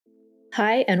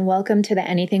Hi, and welcome to the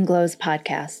Anything Glows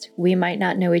podcast. We might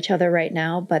not know each other right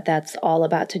now, but that's all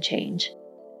about to change.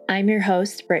 I'm your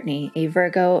host, Brittany, a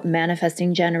Virgo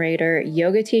manifesting generator,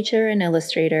 yoga teacher, and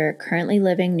illustrator, currently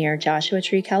living near Joshua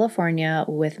Tree, California,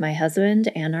 with my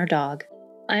husband and our dog.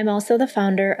 I'm also the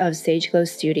founder of Sage Glow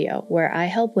Studio, where I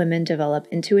help women develop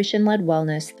intuition-led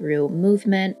wellness through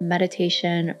movement,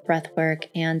 meditation, breathwork,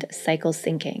 and cycle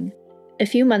syncing. A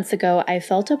few months ago, I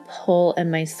felt a pull in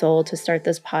my soul to start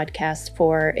this podcast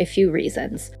for a few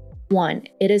reasons. One,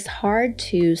 it is hard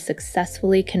to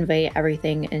successfully convey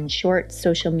everything in short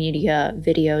social media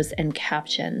videos and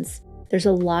captions. There's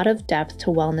a lot of depth to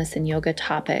wellness and yoga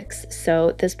topics,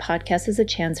 so this podcast is a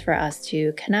chance for us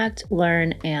to connect,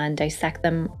 learn, and dissect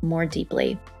them more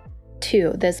deeply.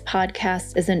 Two, this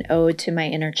podcast is an ode to my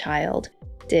inner child.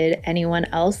 Did anyone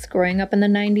else growing up in the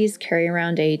 90s carry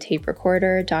around a tape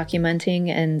recorder, documenting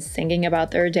and singing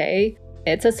about their day?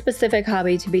 It's a specific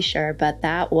hobby to be sure, but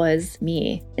that was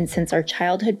me. And since our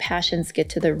childhood passions get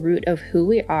to the root of who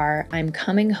we are, I'm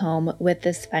coming home with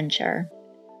this venture.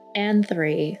 And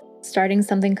three, starting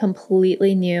something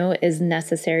completely new is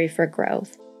necessary for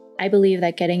growth. I believe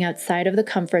that getting outside of the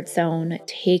comfort zone,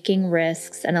 taking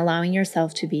risks, and allowing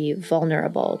yourself to be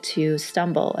vulnerable, to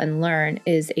stumble and learn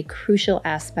is a crucial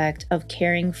aspect of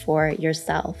caring for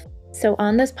yourself. So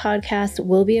on this podcast,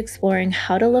 we'll be exploring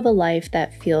how to live a life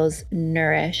that feels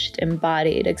nourished,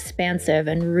 embodied, expansive,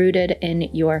 and rooted in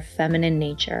your feminine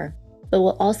nature. But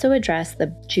we'll also address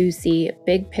the juicy,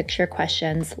 big picture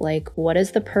questions like, what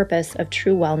is the purpose of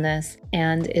true wellness?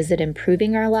 And is it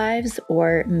improving our lives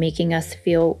or making us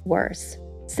feel worse?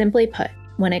 Simply put,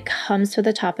 when it comes to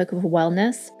the topic of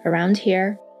wellness, around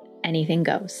here, anything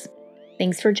goes.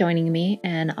 Thanks for joining me,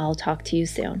 and I'll talk to you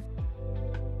soon.